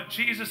 say, you know what,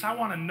 Jesus, I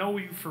want to know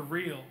you for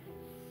real.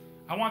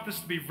 I want this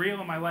to be real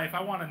in my life.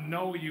 I want to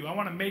know you. I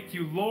want to make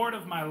you Lord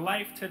of my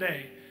life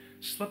today.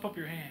 Slip up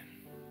your hand.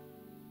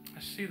 I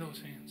see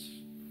those hands.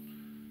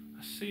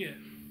 I see it.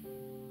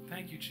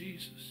 Thank you,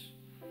 Jesus.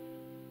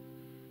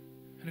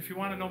 And if you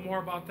want to know more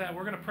about that,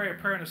 we're going to pray a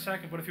prayer in a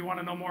second, but if you want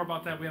to know more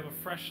about that, we have a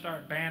Fresh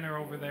Start banner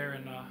over there,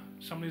 and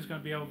somebody's going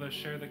to be able to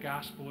share the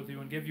gospel with you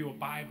and give you a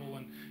Bible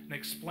and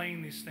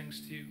explain these things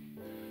to you.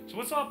 So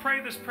let's all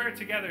pray this prayer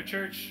together,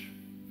 church.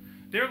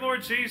 Dear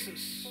Lord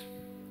Jesus,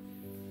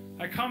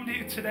 I come to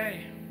you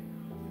today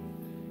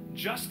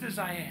just as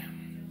I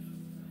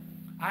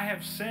am. I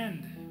have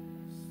sinned.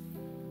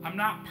 I'm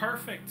not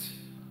perfect,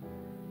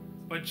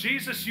 but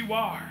Jesus, you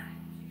are.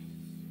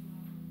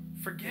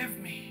 Forgive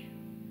me.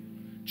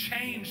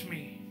 Change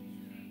me.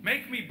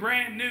 Make me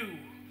brand new.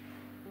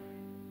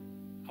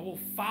 I will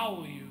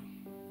follow you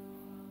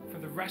for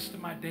the rest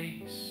of my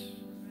days.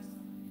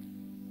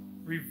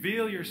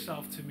 Reveal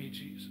yourself to me,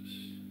 Jesus.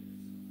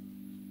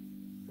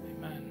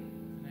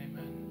 Amen.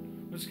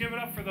 Amen. Let's give it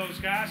up for those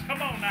guys.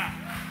 Come on now.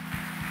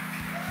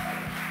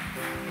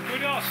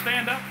 Could we all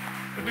stand up?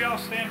 Could we all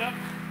stand up?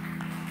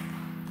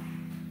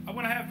 I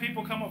want to have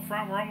people come up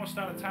front. We're almost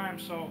out of time,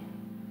 so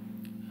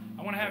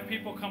I want to have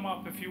people come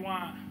up if you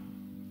want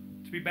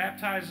to be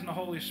baptized in the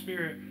Holy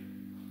Spirit.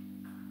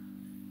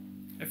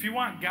 If you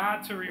want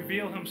God to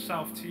reveal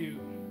himself to you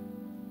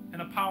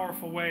in a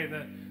powerful way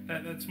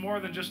that's more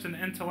than just an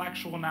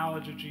intellectual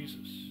knowledge of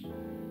Jesus,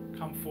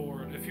 come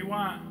forward. If you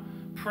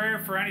want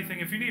prayer for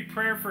anything, if you need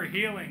prayer for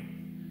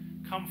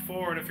healing, come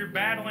forward. If you're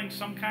battling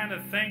some kind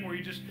of thing where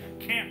you just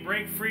can't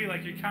break free,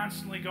 like you're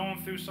constantly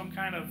going through some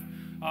kind of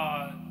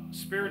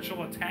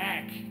spiritual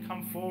attack,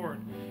 come forward.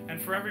 And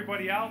for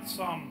everybody else,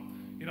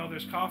 you know,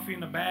 there's coffee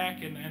in the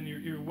back, and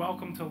you're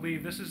welcome to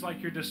leave. This is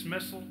like your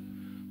dismissal.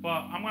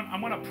 But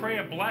I'm gonna pray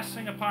a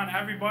blessing upon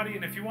everybody,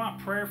 and if you want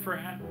prayer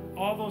for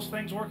all those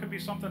things, or it could be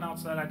something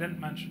else that I didn't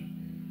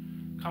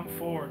mention, come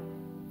forward.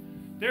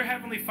 Dear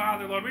Heavenly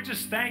Father, Lord, we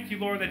just thank you,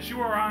 Lord, that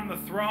you are on the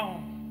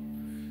throne.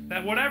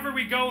 That whatever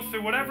we go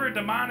through, whatever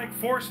demonic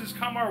forces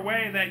come our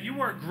way, that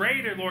you are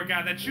greater, Lord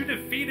God, that you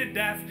defeated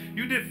death,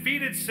 you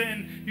defeated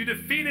sin, you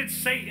defeated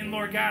Satan,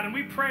 Lord God, and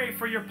we pray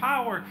for your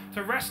power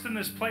to rest in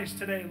this place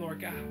today, Lord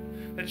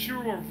God, that you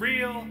are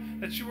real,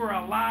 that you are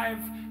alive,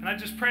 and I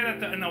just pray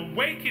that an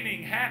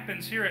awakening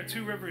happens here at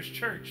Two Rivers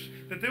Church,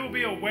 that they will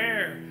be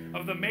aware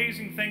of the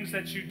amazing things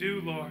that you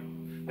do,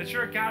 Lord, that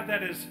you're a God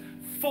that is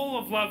full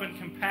of love and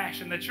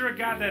compassion, that you're a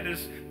God that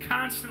is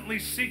constantly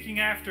seeking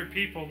after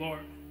people,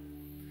 Lord.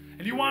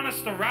 And you want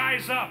us to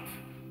rise up,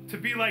 to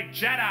be like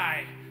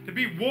Jedi, to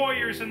be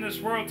warriors in this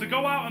world, to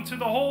go out into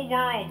the whole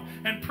world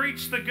and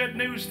preach the good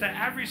news to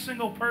every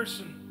single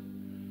person.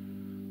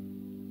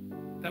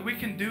 That we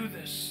can do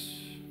this.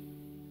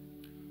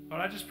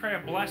 Lord, I just pray a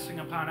blessing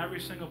upon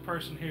every single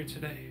person here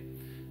today.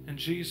 In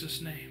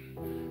Jesus'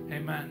 name,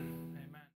 amen.